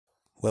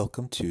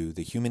Welcome to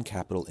the Human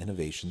Capital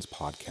Innovations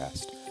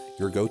Podcast,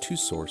 your go-to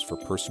source for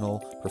personal,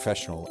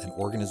 professional, and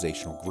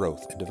organizational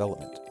growth and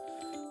development.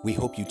 We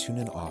hope you tune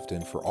in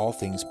often for all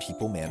things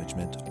people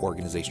management,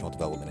 organizational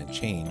development and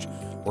change,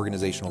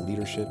 organizational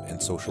leadership,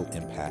 and social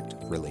impact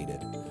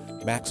related.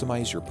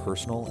 Maximize your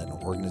personal and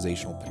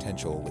organizational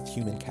potential with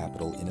Human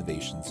Capital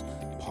Innovations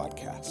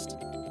Podcast.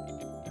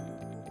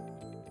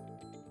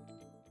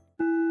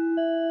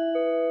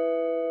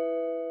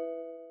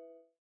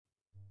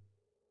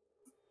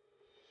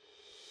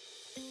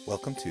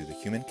 Welcome to the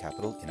Human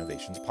Capital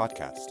Innovations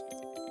Podcast.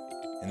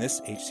 In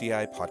this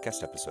HCI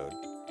podcast episode,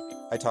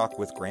 I talk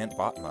with Grant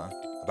Botma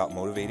about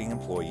motivating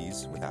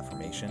employees with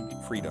affirmation,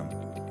 freedom,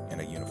 and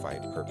a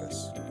unified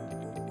purpose.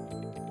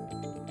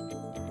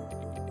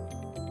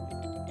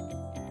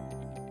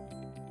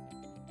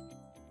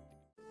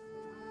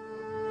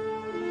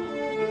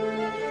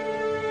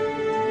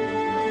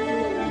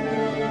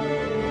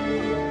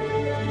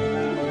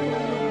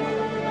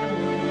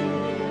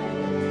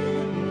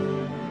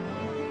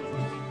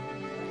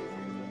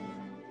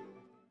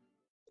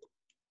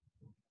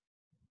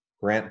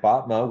 Grant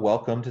Botma,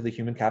 welcome to the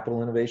Human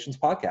Capital Innovations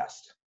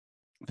Podcast.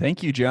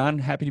 Thank you, John.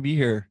 Happy to be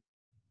here.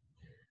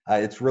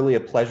 It's really a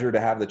pleasure to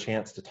have the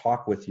chance to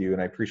talk with you,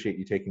 and I appreciate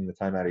you taking the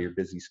time out of your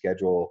busy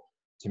schedule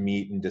to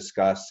meet and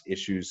discuss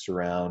issues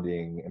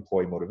surrounding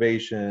employee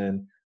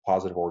motivation,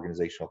 positive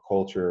organizational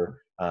culture,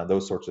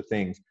 those sorts of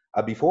things.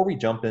 Before we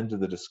jump into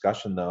the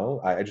discussion, though,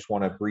 I just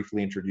want to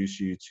briefly introduce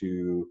you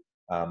to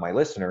my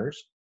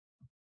listeners.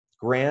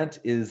 Grant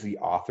is the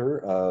author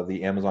of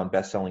the Amazon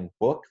best-selling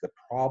book, The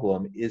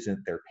Problem Isn't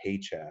Their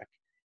Paycheck.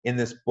 In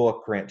this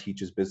book, Grant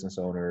teaches business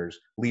owners,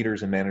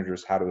 leaders, and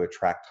managers how to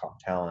attract top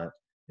talent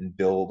and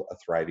build a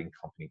thriving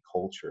company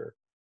culture.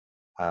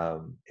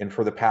 And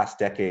for the past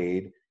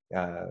decade,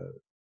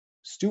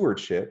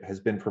 Stewardship has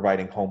been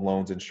providing home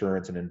loans,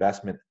 insurance, and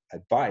investment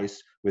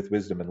advice with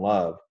wisdom and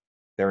love.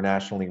 They're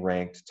nationally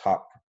ranked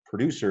top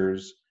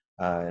producers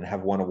and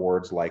have won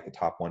awards like the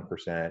Top 1%,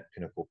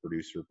 Pinnacle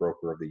Producer,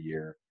 Broker of the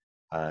Year.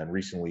 And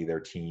recently their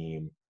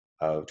team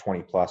of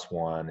 20 plus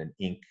won an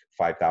Inc.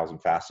 5,000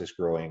 fastest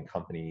growing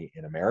company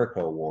in America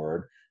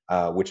award,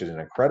 which is an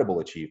incredible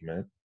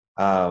achievement.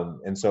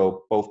 And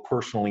so both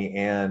personally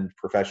and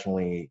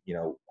professionally,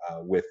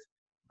 with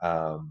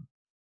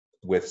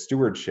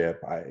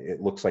Stewardship, it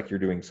looks like you're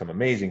doing some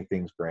amazing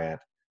things, Grant.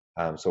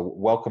 So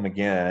welcome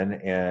again.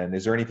 And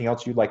is there anything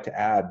else you'd like to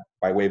add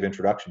by way of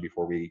introduction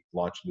before we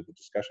launch into the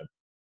discussion?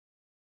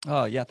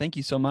 Oh, yeah. Thank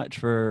you so much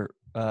for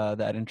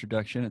that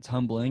introduction. It's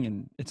humbling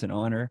and it's an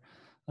honor.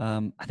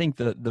 I think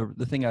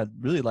the thing I'd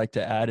really like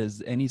to add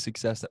is any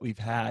success that we've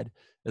had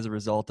as a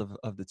result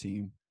of the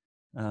team.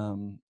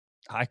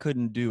 I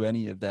couldn't do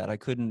any of that. I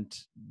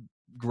couldn't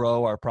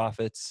grow our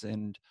profits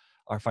and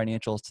our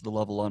financials to the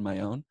level on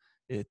my own.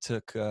 It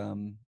took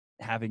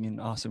having an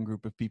awesome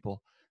group of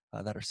people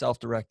that are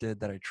self-directed,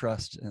 that I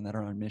trust, and that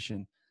are on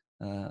mission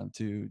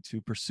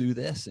to pursue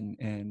this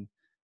and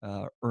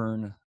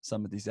earn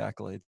some of these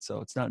accolades.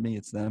 So it's not me,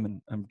 it's them,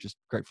 and I'm just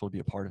grateful to be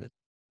a part of it.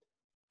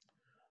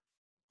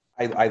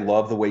 I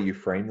love the way you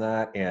frame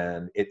that,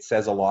 and it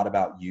says a lot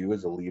about you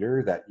as a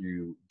leader that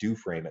you do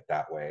frame it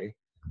that way,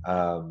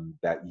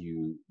 that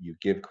you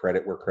give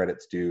credit where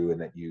credit's due,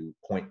 and that you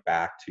point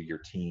back to your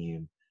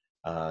team.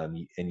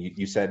 And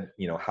you said,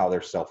 how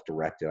they're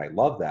self-directed. I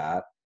love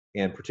that.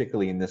 And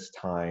particularly in this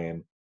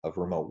time of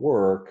remote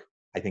work,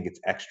 I think it's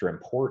extra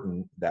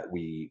important that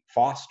we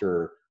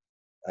foster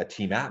a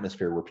team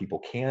atmosphere where people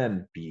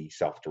can be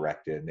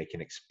self-directed and they can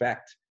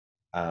expect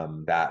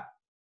that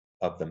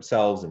of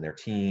themselves and their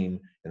team,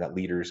 and that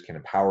leaders can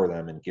empower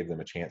them and give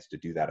them a chance to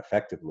do that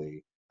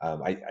effectively.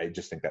 I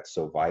just think that's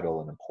so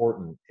vital and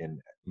important in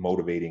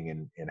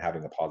motivating and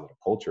having a positive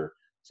culture.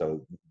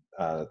 So,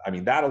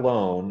 that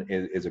alone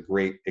is a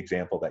great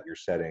example that you're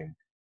setting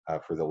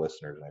for the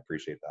listeners, and I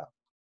appreciate that.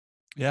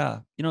 Yeah.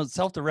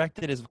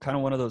 Self-directed is kind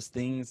of one of those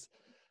things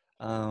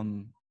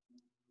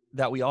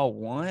that we all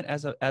want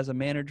as a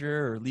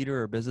manager or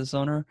leader or business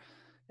owner.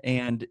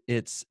 And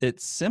it's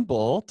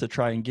simple to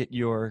try and get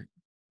your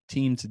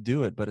team to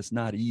do it, but it's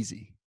not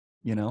easy.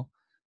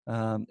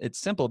 It's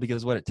simple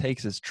because what it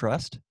takes is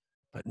trust,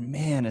 but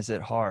man, is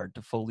it hard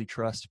to fully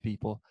trust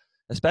people,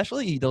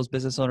 especially those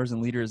business owners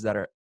and leaders that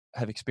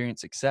have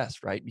experienced success,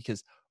 right?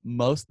 Because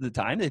most of the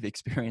time they've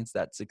experienced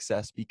that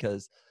success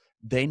because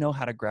they know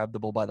how to grab the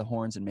bull by the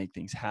horns and make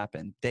things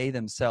happen. They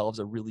themselves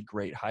are really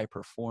great high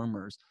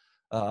performers.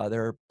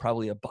 They're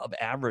probably above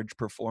average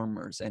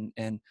performers,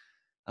 and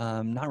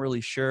not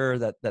really sure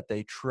that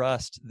they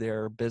trust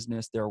their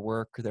business, their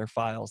work, their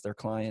files, their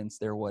clients,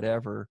 their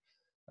whatever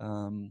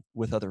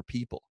with other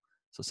people.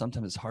 So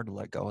sometimes it's hard to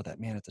let go of that.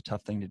 Man, it's a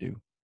tough thing to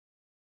do.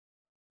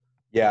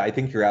 Yeah, I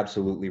think you're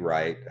absolutely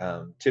right.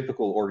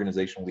 Typical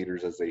organizational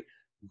leaders, as they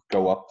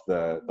go up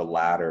the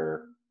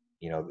ladder,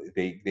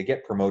 they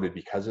get promoted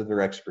because of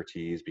their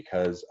expertise,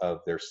 because of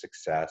their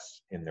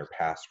success in their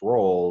past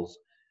roles.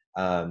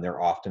 They're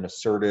often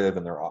assertive,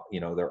 and they're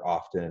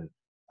often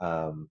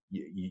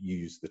you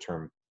use the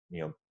term,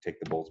 take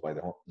the bull by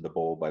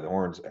the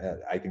horns.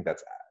 I think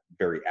that's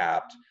very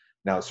apt.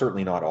 Now,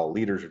 certainly not all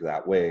leaders are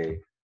that way,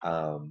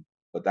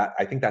 but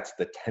I think that's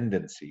the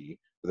tendency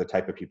for the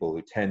type of people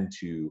who tend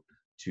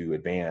to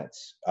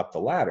advance up the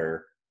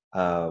ladder.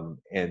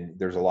 And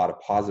there's a lot of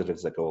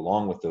positives that go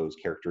along with those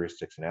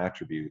characteristics and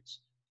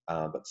attributes.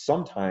 But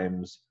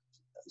sometimes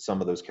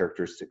some of those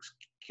characteristics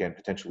can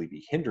potentially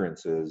be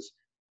hindrances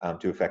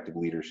to effective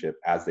leadership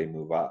as they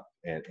move up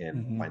and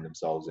Mm-hmm. find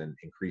themselves in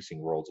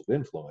increasing roles of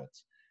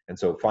influence. And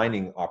so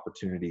finding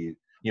opportunity,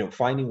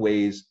 finding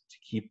ways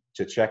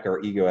to check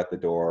our ego at the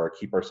door,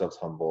 keep ourselves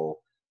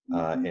humble,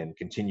 and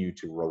continue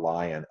to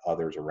rely on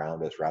others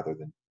around us rather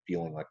than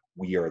feeling like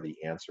we are the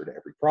answer to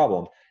every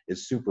problem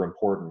is super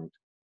important.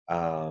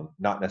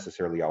 Not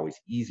necessarily always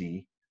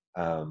easy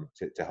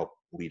to help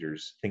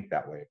leaders think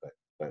that way,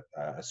 but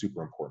a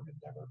super important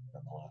endeavor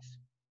nonetheless.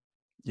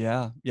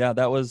 Yeah,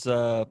 that was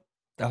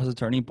a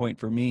turning point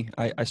for me.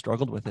 I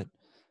struggled with it.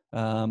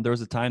 There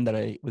was a time that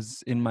I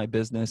was in my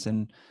business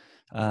and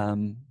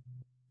um,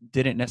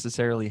 didn't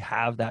necessarily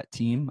have that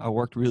team. I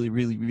worked really,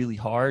 really, really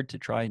hard to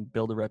try and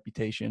build a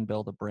reputation,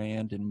 build a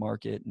brand and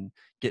market and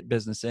get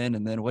business in.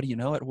 And then what do you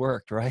know? It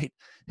worked, right?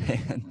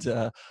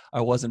 And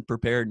I wasn't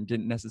prepared and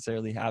didn't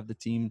necessarily have the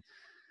team,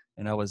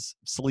 and I was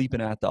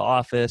sleeping at the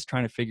office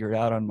trying to figure it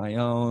out on my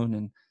own.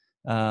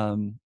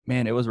 And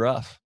man, it was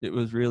rough. It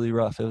was really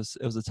rough. It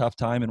was a tough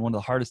time. And one of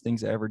the hardest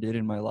things I ever did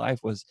in my life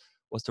was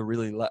to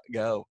really let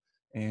go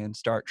and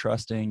start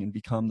trusting and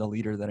become the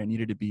leader that I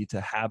needed to be to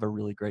have a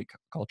really great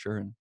culture.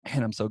 And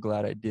I'm so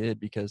glad I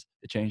did, because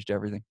it changed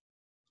everything.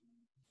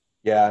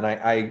 Yeah, and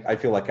I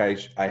feel like I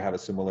have a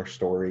similar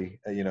story.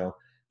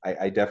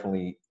 I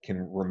definitely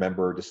can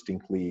remember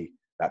distinctly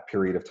that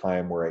period of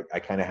time where I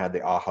kind of had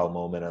the aha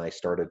moment and I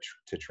started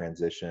to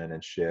transition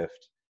and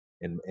shift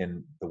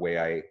in the way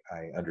I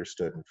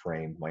understood and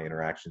framed my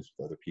interactions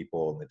with other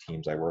people and the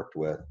teams I worked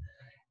with.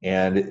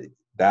 And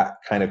that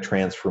kind of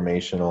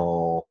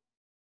transformational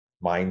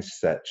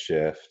mindset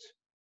shift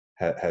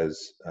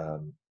has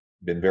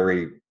been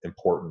very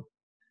important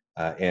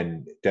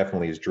and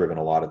definitely has driven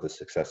a lot of the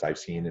success I've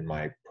seen in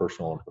my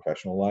personal and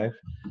professional life.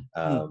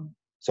 Hmm.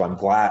 So I'm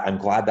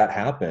glad that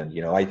happened.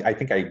 I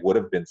think I would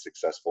have been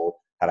successful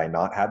had I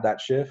not had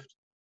that shift,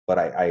 but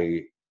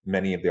I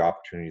many of the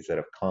opportunities that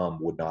have come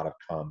would not have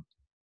come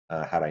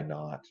had I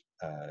not,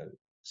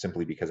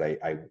 simply because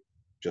I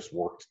just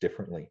worked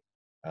differently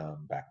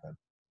back then.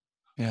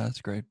 Yeah,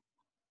 that's great.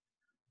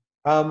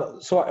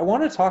 So I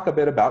want to talk a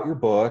bit about your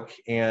book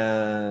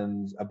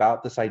and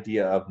about this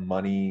idea of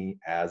money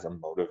as a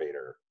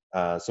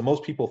motivator. So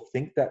most people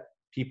think that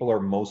people are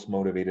most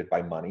motivated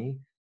by money.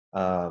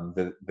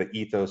 The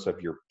ethos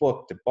of your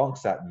book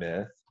debunks that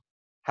myth.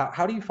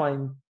 How do you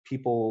find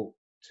people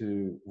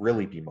to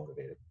really be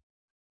motivated?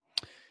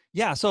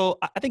 Yeah, so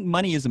I think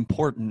money is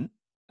important.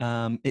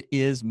 It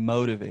is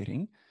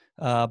motivating,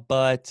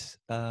 but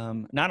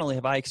not only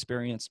have I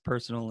experienced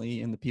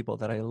personally in the people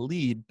that I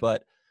lead,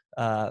 but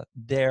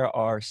there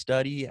are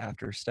study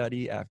after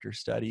study after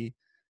study,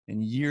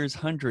 and years,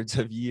 hundreds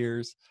of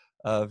years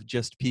of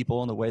just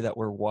people and the way that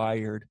we're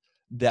wired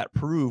that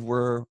prove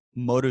we're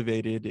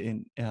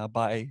motivated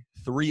by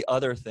three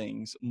other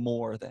things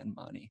more than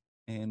money.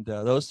 And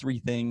those three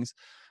things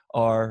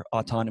are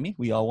autonomy.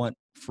 We all want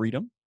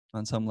freedom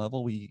on some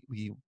level.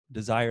 We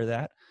desire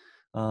that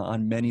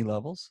on many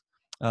levels.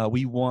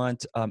 We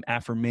want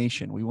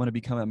affirmation. We want to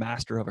become a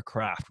master of a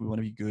craft. We want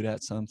to be good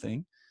at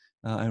something,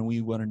 and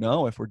we want to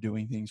know if we're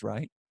doing things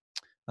right.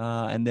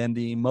 And then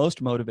the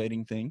most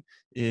motivating thing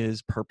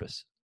is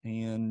purpose.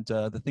 And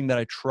the thing that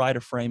I try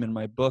to frame in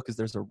my book is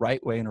there's a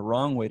right way and a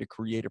wrong way to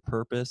create a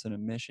purpose and a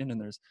mission.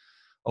 And there's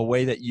a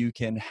way that you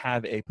can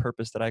have a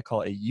purpose that I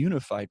call a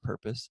unified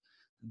purpose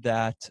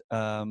that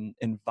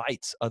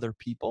invites other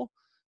people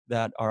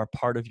that are a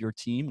part of your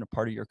team and a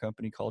part of your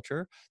company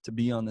culture to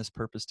be on this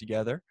purpose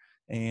together.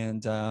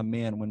 And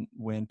man,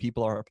 when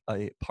people are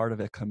a part of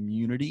a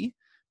community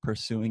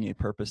pursuing a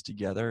purpose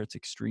together, it's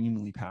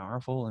extremely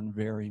powerful and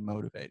very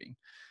motivating.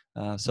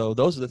 So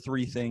those are the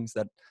three things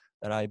that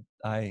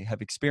I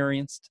have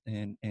experienced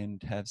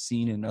and have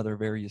seen in other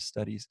various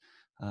studies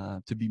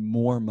to be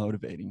more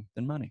motivating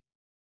than money.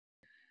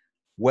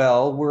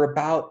 Well, we're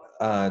about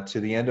to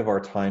the end of our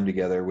time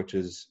together, which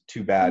is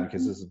too bad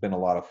because this has been a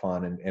lot of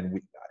fun, and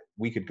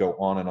we could go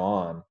on and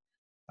on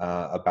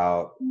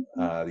about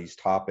these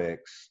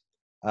topics.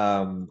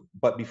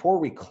 But before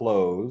we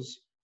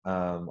close,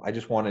 I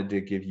just wanted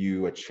to give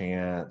you a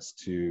chance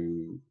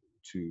to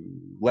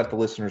let the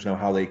listeners know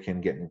how they can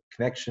get in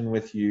connection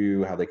with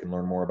you, how they can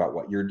learn more about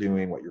what you're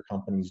doing, what your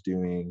company's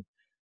doing.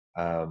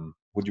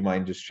 Would you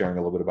mind just sharing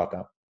a little bit about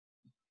that?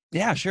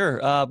 Yeah, sure.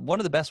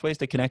 One of the best ways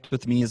to connect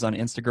with me is on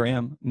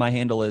Instagram. My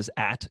handle is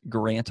at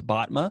Grant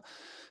Botma.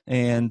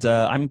 And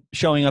I'm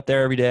showing up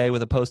there every day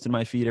with a post in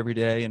my feed every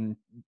day, and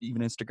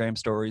even Instagram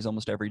stories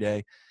almost every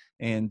day.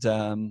 And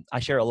I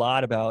share a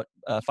lot about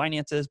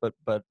finances, but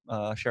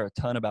share a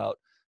ton about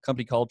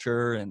company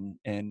culture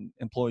and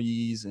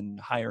employees and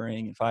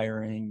hiring and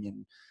firing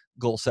and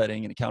goal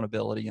setting and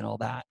accountability and all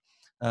that.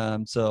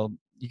 So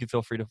you can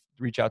feel free to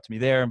reach out to me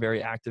there. I'm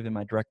very active in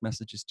my direct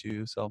messages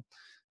too. So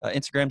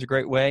Instagram's a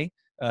great way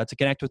to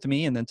connect with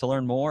me, and then to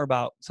learn more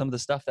about some of the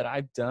stuff that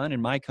I've done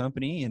in my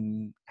company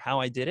and how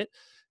I did it.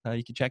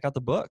 You can check out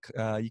the book.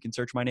 You can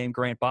search my name,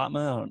 Grant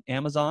Botma, on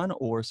Amazon,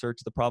 or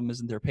search The Problem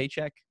Isn't Their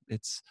Paycheck.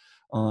 It's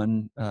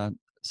on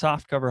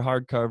softcover,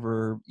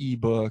 hardcover,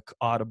 ebook,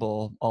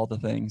 Audible, all the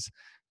things.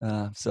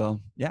 So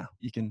yeah,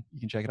 you can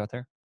check it out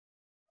there.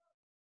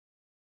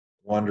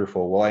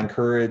 Wonderful. Well, I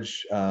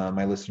encourage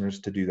my listeners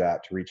to do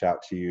that, to reach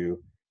out to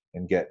you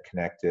and get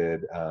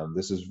connected.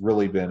 This has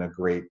really been a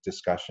great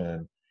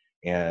discussion,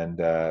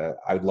 and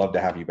I'd love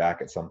to have you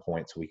back at some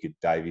point so we could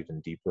dive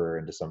even deeper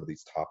into some of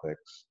these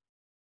topics.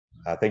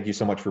 Thank you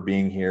so much for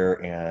being here,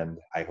 and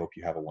I hope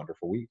you have a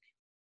wonderful week.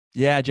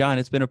 Yeah, John,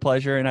 it's been a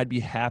pleasure, and I'd be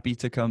happy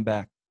to come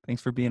back.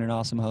 Thanks for being an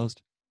awesome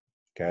host.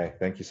 Okay.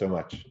 Thank you so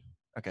much.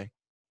 Okay.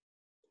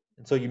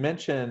 And so you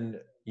mentioned,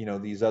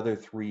 these other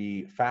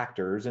three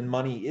factors, and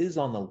money is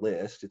on the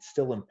list. It's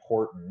still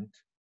important.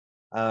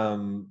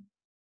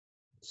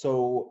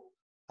 So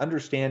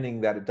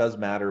understanding that it does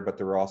matter, but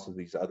there are also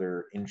these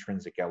other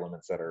intrinsic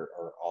elements that are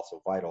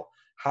also vital.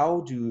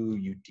 How do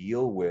you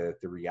deal with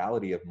the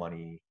reality of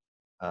money?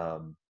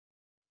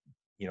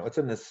 It's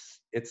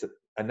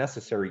a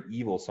necessary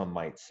evil, some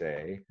might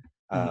say.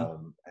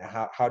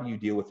 How do you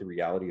deal with the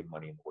reality of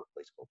money in the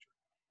workplace culture?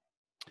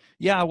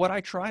 Yeah, what I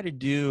try to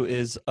do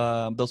is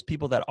those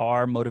people that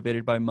are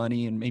motivated by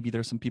money, and maybe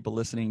there's some people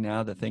listening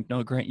now that think,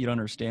 no, Grant, you don't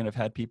understand. I've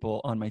had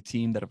people on my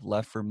team that have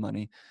left for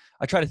money.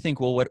 I try to think,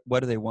 well, what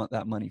do they want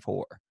that money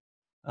for?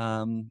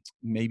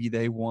 Maybe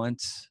they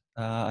want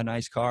a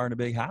nice car and a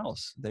big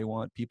house. They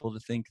want people to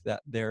think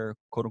that they're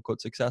quote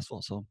unquote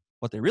successful. So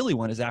what they really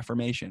want is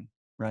affirmation,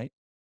 right?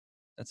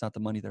 That's not the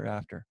money they're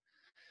after.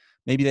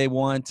 Maybe they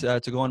want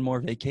to go on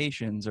more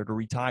vacations or to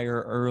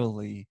retire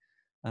early.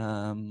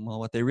 Well,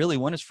 what they really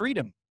want is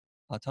freedom,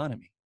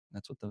 autonomy.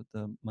 That's what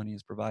the money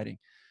is providing.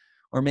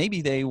 Or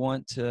maybe they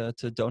want to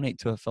donate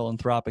to a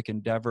philanthropic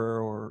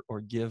endeavor,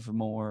 or give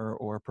more,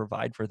 or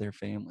provide for their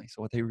family.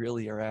 So what they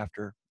really are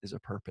after is a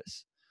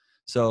purpose.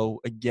 So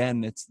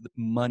again, it's the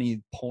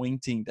money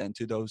pointing then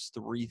to those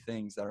three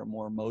things that are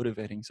more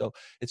motivating. So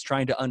it's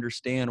trying to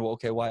understand, well,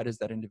 okay, why does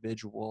that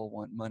individual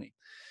want money?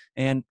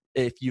 And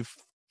if you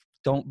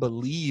don't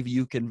believe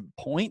you can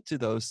point to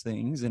those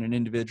things in an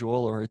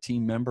individual or a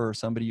team member or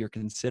somebody you're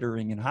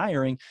considering and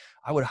hiring,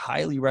 I would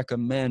highly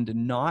recommend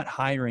not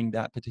hiring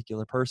that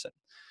particular person.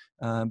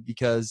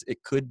 Because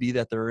it could be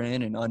that they're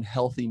in an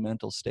unhealthy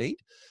mental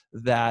state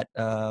that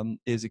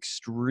is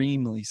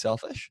extremely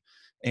selfish.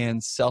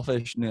 And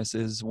selfishness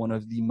is one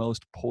of the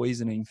most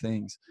poisoning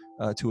things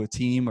to a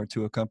team or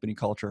to a company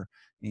culture.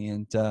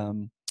 And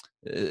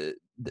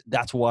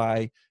that's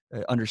why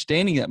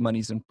understanding that money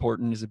is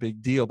important is a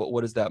big deal. But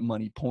what does that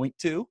money point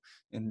to?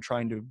 And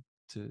trying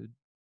to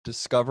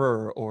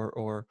discover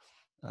or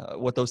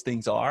what those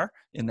things are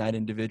in that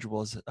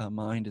individual's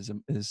mind is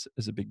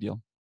a big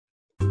deal.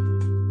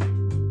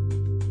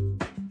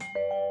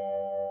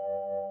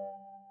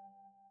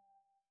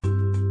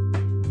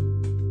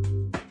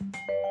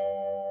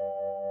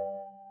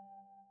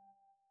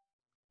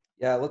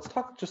 Yeah, let's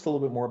talk just a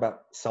little bit more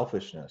about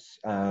selfishness.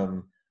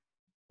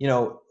 You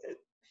know,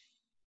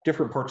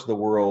 different parts of the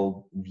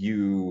world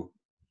view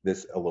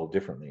this a little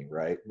differently,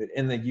 right?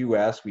 In the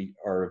US, we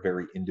are a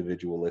very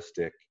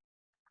individualistic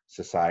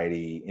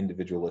society,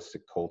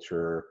 individualistic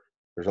culture.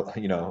 There's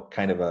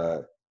kind of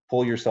a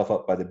pull yourself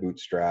up by the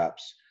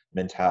bootstraps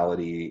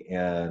mentality.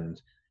 And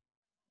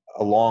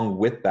along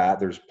with that,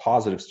 there's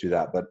positives to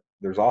that, but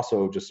there's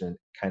also just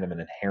kind of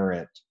an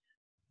inherent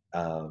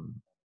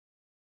um,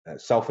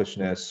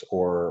 selfishness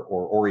or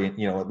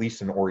at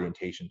least an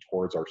orientation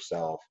towards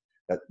ourself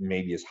that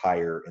maybe is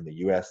higher in the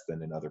US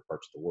than in other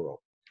parts of the world.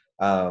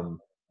 Um,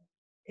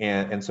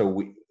 and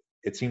so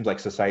it seems like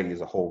society as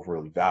a whole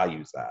really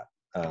values that.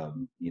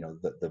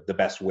 The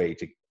best way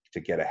to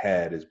get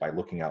ahead is by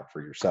looking out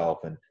for yourself,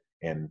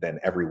 and then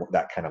everyone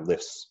that kind of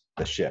lifts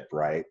the ship,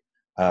 right?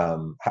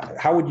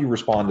 How would you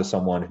respond to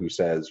someone who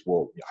says,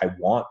 well, I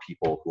want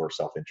people who are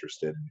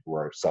self-interested, who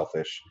are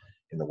selfish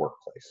in the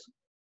workplace?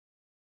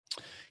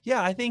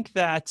 Yeah, I think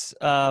that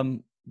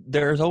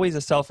there's always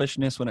a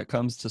selfishness when it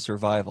comes to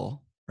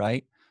survival,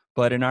 right?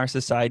 But in our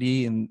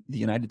society, in the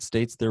United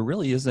States, there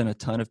really isn't a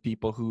ton of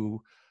people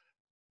who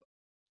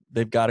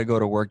they've got to go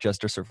to work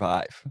just to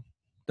survive.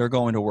 They're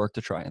going to work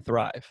to try and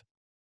thrive.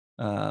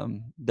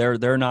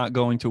 They're not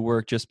going to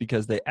work just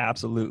because they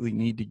absolutely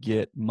need to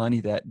get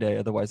money that day.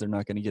 Otherwise, they're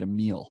not going to get a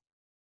meal,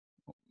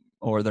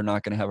 or they're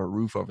not going to have a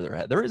roof over their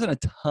head. There isn't a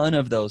ton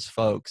of those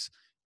folks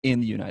in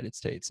the United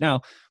States.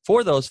 Now,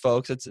 for those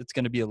folks, it's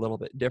going to be a little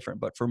bit different.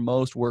 But for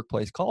most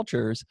workplace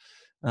cultures,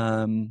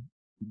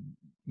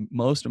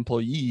 most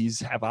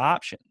employees have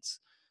options,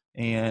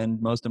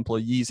 and most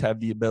employees have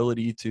the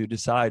ability to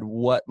decide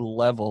what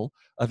level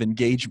of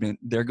engagement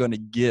they're going to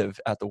give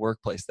at the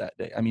workplace that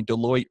day. I mean,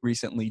 Deloitte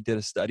recently did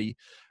a study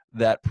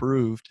that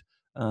proved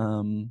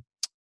 89%,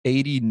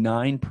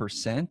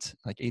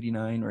 like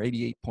 89 or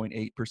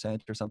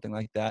 88.8% or something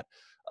like that,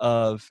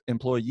 of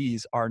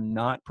employees are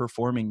not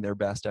performing their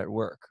best at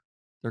work.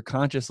 They're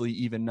consciously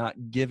even not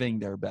giving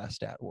their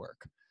best at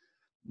work.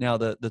 Now,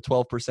 the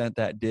 12%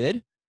 that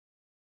did,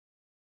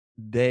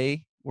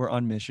 they were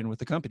on mission with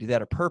the company. They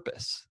had a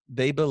purpose.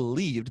 They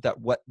believed that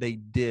what they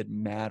did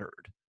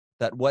mattered,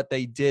 that what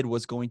they did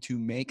was going to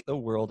make the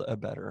world a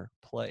better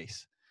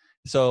place.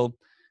 So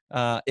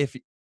if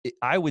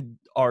I would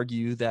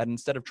argue that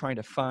instead of trying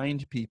to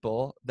find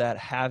people that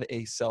have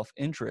a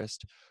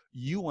self-interest,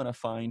 you want to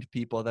find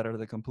people that are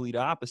the complete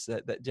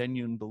opposite, that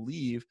genuinely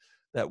believe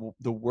that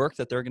the work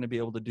that they're going to be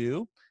able to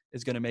do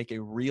is going to make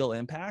a real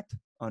impact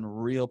on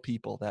real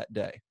people that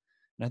day.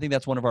 And I think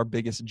that's one of our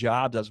biggest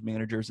jobs as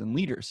managers and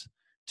leaders,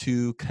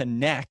 to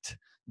connect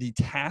the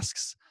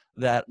tasks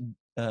that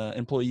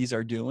employees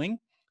are doing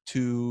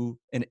to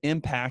an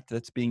impact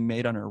that's being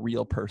made on a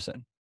real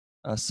person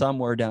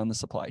somewhere down the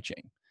supply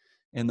chain.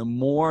 And the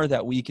more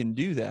that we can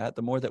do that,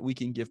 the more that we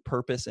can give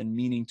purpose and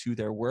meaning to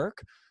their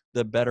work,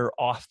 the better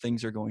off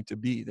things are going to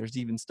be. There's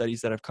even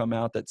studies that have come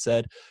out that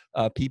said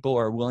people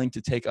are willing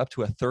to take up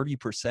to a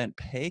 30%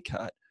 pay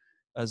cut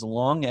as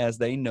long as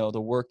they know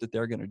the work that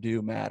they're going to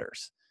do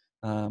matters.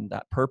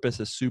 That purpose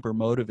is super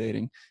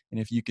motivating. And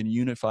if you can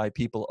unify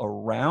people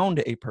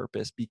around a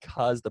purpose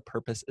because the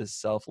purpose is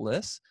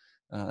selfless,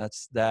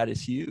 that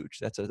is huge.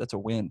 That's a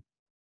win.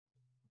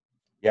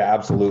 Yeah,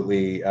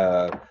 absolutely.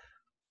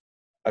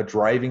 A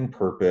driving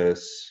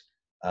purpose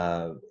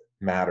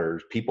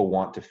matters. People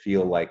want to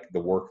feel like the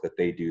work that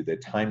they do, the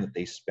time that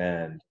they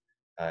spend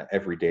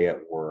every day at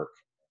work,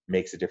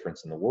 makes a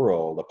difference in the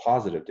world, a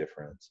positive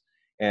difference.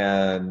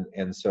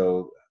 And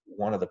so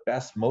one of the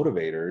best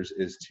motivators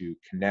is to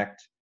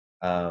connect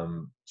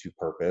to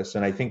purpose.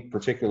 And I think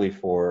particularly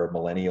for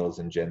millennials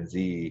and Gen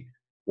Z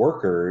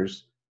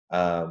workers,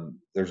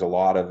 there's a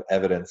lot of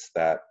evidence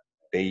that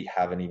they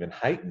have an even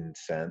heightened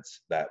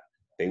sense that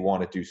they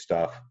want to do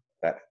stuff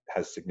that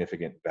has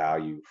significant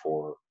value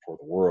for the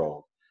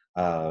world.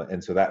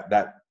 And so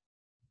that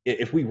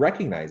if we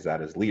recognize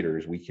that as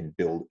leaders, we can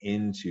build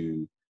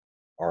into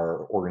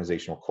our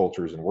organizational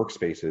cultures and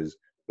workspaces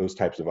those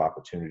types of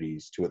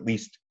opportunities to at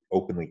least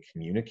openly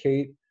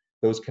communicate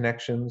those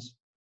connections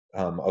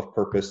of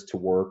purpose to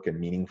work and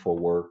meaningful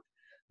work,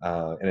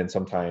 and then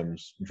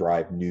sometimes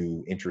drive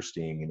new,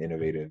 interesting, and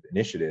innovative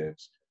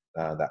initiatives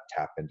that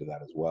tap into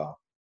that as well.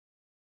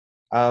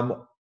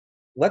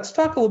 Let's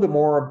talk a little bit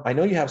more. I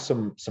know you have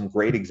some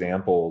great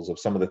examples of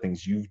some of the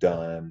things you've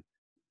done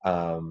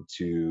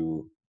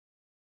to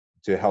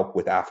help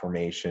with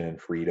affirmation,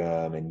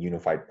 freedom, and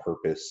unified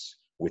purpose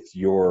with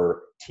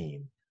your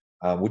team.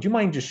 Would you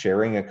mind just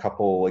sharing a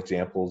couple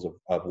examples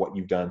of what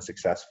you've done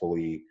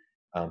successfully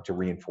to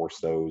reinforce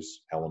those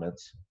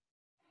elements?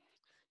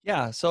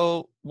 Yeah.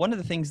 So one of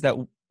the things that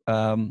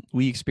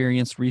we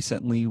experienced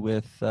recently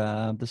with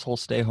this whole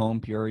stay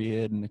home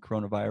period and the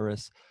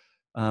coronavirus,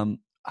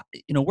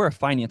 we're a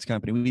finance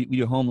company. We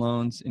do home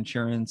loans,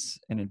 insurance,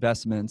 and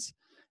investments.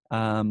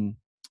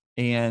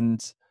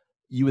 And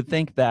you would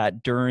think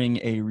that during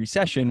a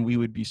recession, we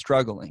would be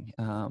struggling.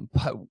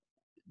 But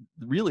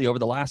really over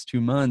the last 2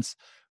 months,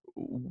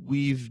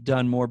 we've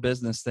done more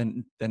business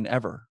than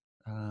ever.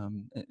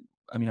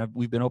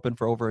 We've been open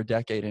for over a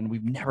decade, and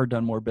we've never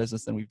done more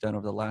business than we've done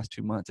over the last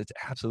 2 months. It's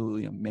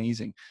absolutely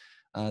amazing.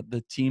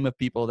 The team of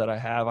people that I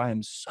have, I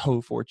am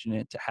so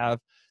fortunate to have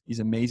these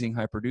amazing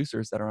high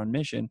producers that are on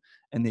mission,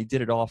 and they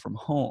did it all from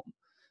home.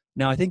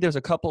 Now, I think there's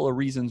a couple of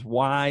reasons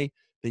why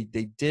they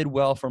did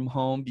well from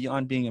home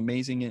beyond being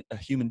amazing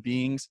human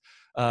beings.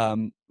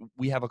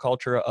 We have a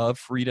culture of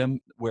freedom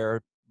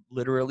where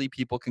literally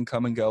people can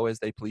come and go as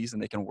they please,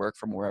 and they can work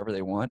from wherever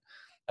they want.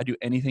 I do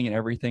anything and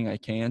everything I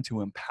can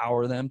to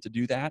empower them to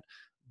do that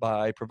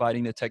by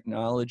providing the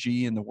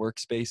technology and the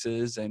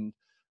workspaces and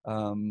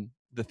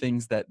the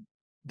things that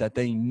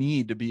they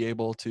need to be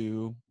able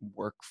to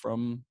work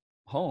from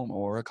home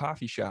or a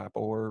coffee shop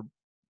or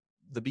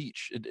the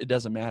beach. It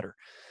doesn't matter.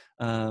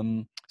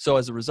 So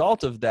as a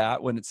result of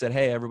that, when it said,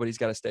 hey, everybody's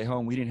got to stay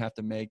home, we didn't have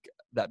to make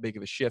that big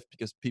of a shift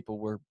because people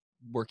were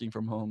working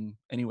from home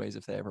anyways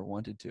if they ever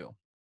wanted to.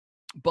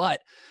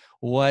 But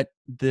what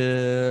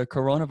the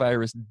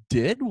coronavirus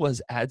did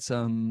was add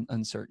some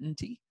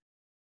uncertainty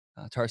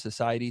to our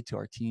society, to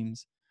our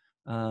teams.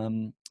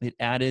 It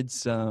added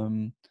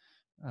some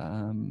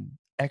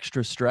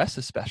extra stress,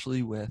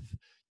 especially with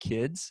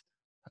kids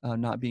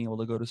not being able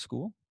to go to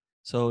school.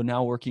 So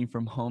now working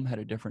from home had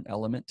a different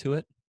element to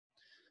it.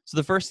 So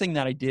the first thing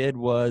that I did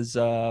was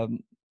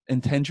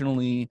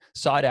intentionally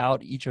sought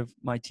out each of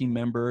my team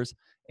members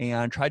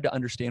and tried to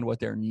understand what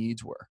their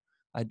needs were.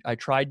 I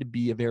tried to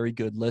be a very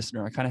good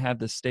listener. I kind of have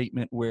this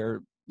statement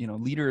where,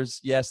 leaders,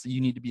 yes, you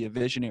need to be a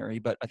visionary,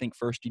 but I think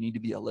first you need to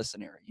be a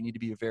listener. You need to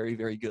be a very,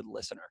 very good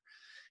listener.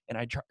 And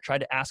I tried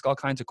to ask all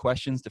kinds of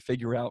questions to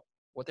figure out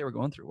what they were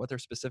going through, what their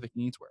specific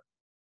needs were.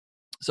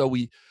 So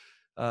we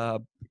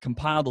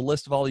compiled a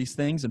list of all these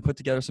things and put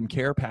together some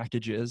care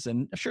packages.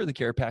 And sure, the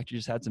care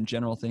packages had some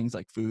general things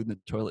like food and the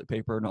toilet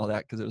paper and all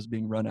that because it was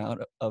being run out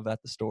of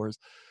at the stores.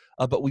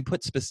 But we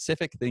put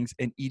specific things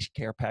in each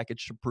care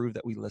package to prove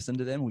that we listened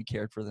to them, we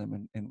cared for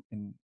them,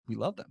 and we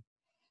love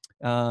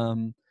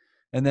them.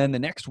 And then the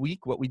next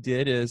week, what we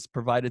did is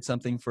provided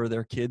something for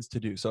their kids to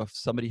do. So if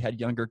somebody had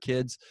younger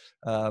kids,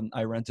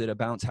 I rented a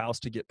bounce house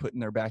to get put in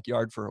their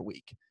backyard for a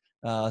week.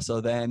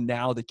 So then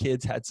now the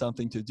kids had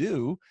something to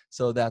do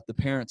so that the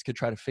parents could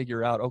try to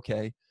figure out,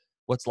 okay,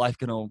 what's life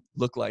going to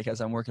look like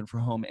as I'm working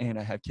from home and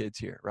I have kids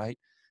here, right?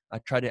 I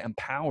try to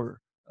empower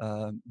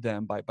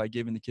them by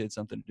giving the kids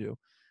something to do.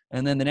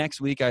 And then the next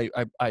week, I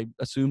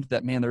assumed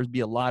that, man, there'd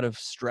be a lot of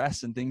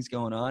stress and things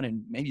going on,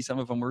 and maybe some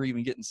of them were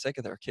even getting sick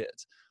of their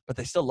kids, but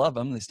they still love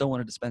them. They still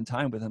wanted to spend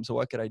time with them. So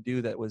what could I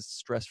do that was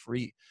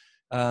stress-free?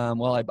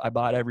 Well, I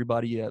bought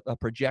everybody a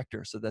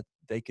projector so that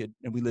they could,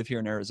 and we live here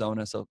in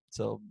Arizona,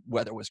 so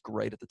weather was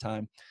great at the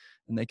time,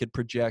 and they could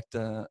project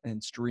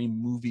and stream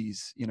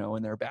movies,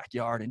 in their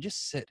backyard and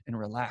just sit and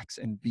relax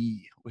and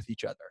be with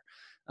each other.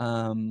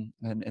 And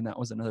that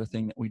was another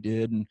thing that we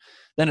did. And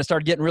then it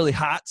started getting really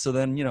hot. So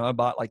then, I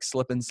bought like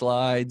slip and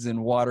slides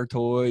and water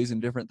toys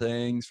and different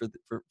things for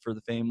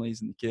the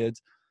families and the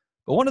kids.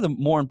 But one of the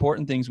more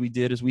important things we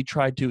did is we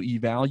tried to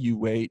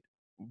evaluate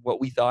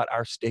what we thought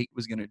our state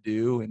was going to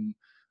do and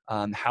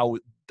how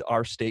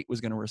our state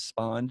was going to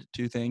respond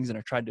to things. And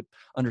I tried to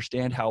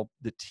understand how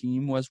the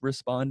team was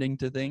responding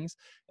to things.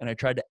 And I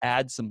tried to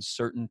add some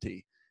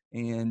certainty.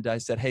 And I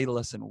said, hey,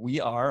 listen, we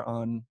are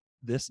on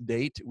this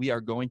date, we are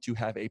going to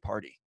have a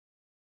party.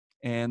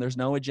 And there's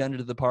no agenda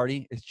to the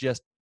party. It's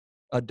just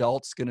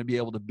adults going to be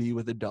able to be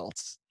with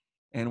adults.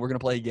 And we're going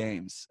to play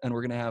games and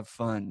we're going to have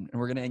fun and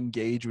we're going to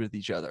engage with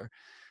each other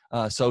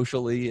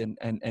socially and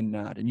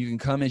not. And you can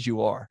come as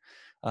you are.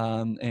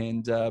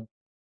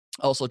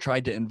 Also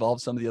tried to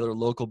involve some of the other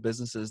local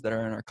businesses that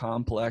are in our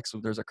complex.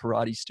 There's a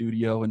karate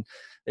studio and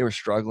they were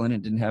struggling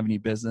and didn't have any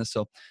business.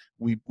 So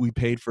we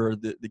paid for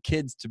the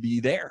kids to be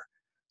there.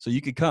 So you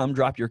could come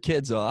drop your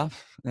kids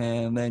off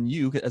and then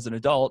you as an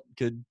adult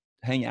could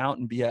hang out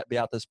and be at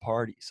this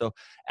party. So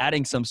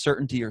adding some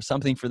certainty or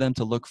something for them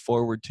to look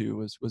forward to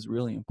was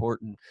really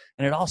important.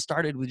 And it all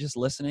started with just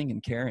listening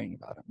and caring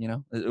about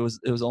them. It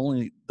was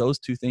only those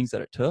two things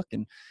that it took.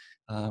 And,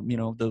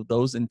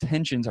 those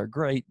intentions are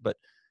great, but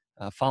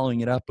following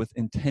it up with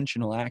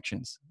intentional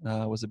actions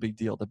was a big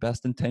deal. The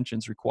best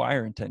intentions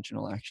require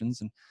intentional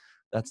actions. And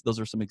those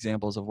are some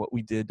examples of what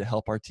we did to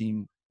help our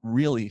team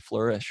really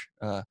flourish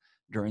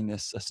during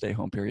this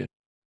stay-home period.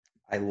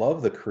 I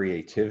love the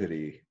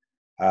creativity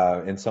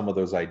in some of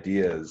those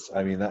ideas.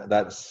 I mean,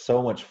 that's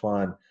so much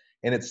fun.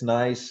 And it's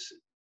nice.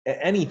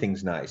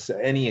 Anything's nice.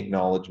 Any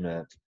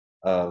acknowledgement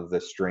of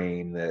the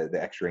strain, the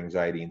extra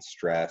anxiety and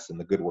stress and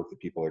the good work that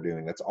people are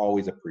doing, that's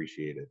always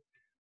appreciated.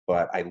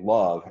 But I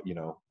love,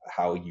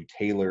 how you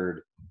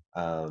tailored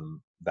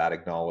that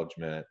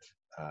acknowledgement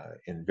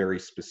in very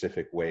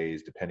specific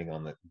ways, depending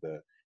on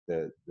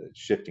the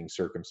shifting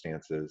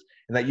circumstances,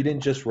 and that you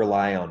didn't just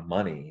rely on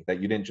money,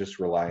 that you didn't just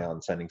rely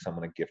on sending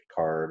someone a gift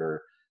card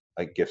or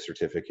a gift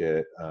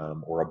certificate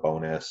or a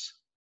bonus.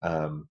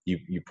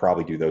 You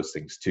probably do those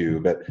things too,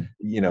 but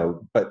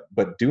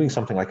doing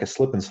something like a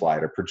slip and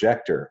slide or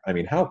projector. I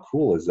mean, how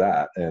cool is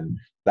that? And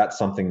that's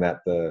something that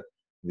the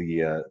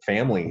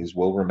families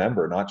will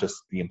remember, not just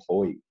the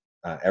employee.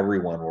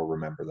 Everyone will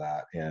remember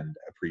that and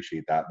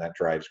appreciate that. And that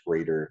drives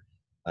greater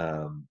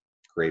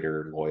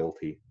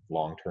loyalty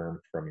long-term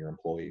from your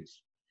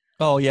employees.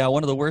 Oh yeah.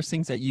 One of the worst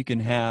things that you can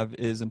have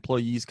is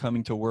employees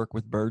coming to work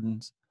with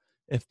burdens.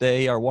 If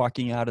they are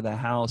walking out of the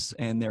house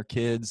and their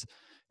kids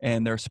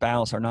and their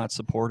spouse are not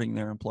supporting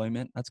their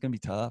employment, that's going to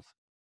be tough.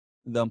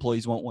 The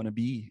employees won't want to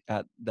be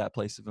at that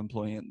place of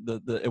employment.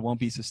 It won't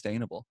be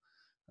sustainable.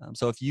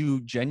 So if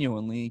you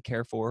genuinely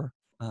care for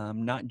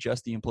not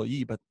just the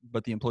employee,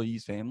 but the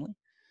employee's family,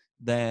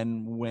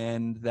 then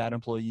when that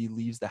employee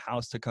leaves the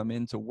house to come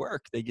into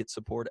work, they get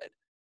supported.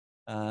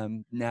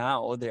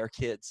 Now their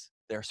kids,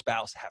 their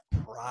spouse have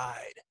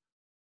pride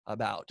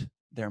about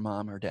their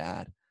mom or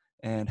dad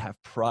and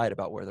have pride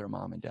about where their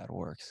mom and dad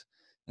works.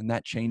 And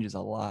that changes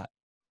a lot.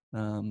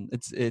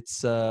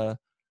 There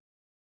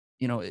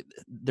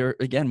are,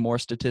 again, more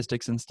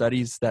statistics and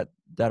studies that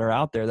are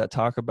out there that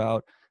talk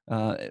about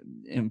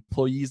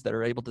employees that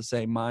are able to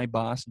say, my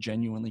boss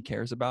genuinely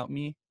cares about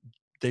me.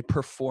 They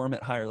perform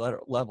at higher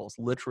levels.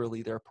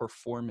 Literally, their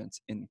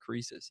performance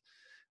increases.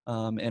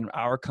 And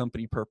our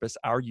company purpose,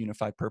 our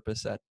unified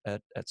purpose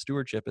at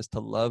Stewardship is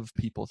to love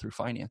people through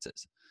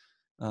finances.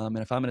 And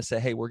if I'm going to say,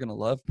 hey, we're going to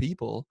love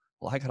people,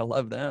 well, I got to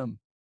love them,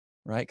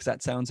 right? Because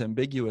that sounds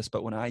ambiguous.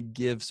 But when I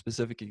give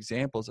specific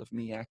examples of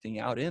me acting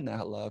out in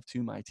that love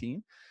to my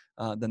team,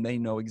 then they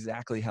know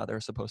exactly how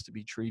they're supposed to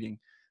be treating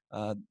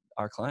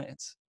our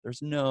clients.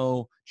 There's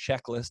no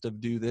checklist of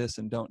do this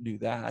and don't do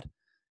that.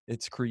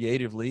 It's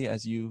creatively,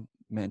 as you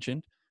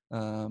mentioned,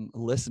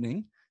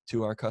 listening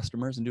to our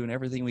customers and doing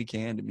everything we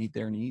can to meet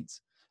their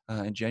needs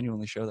and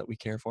genuinely show that we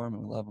care for them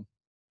and we love them.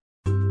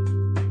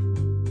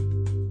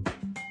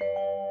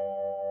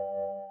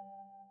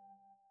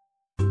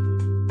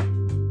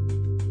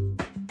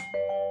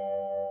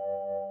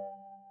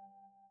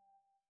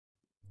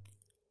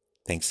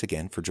 Thanks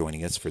again for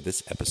joining us for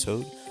this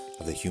episode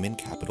of the Human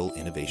Capital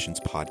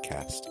Innovations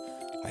Podcast.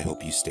 I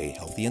hope you stay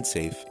healthy and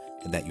safe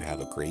and that you have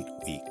a great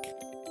week.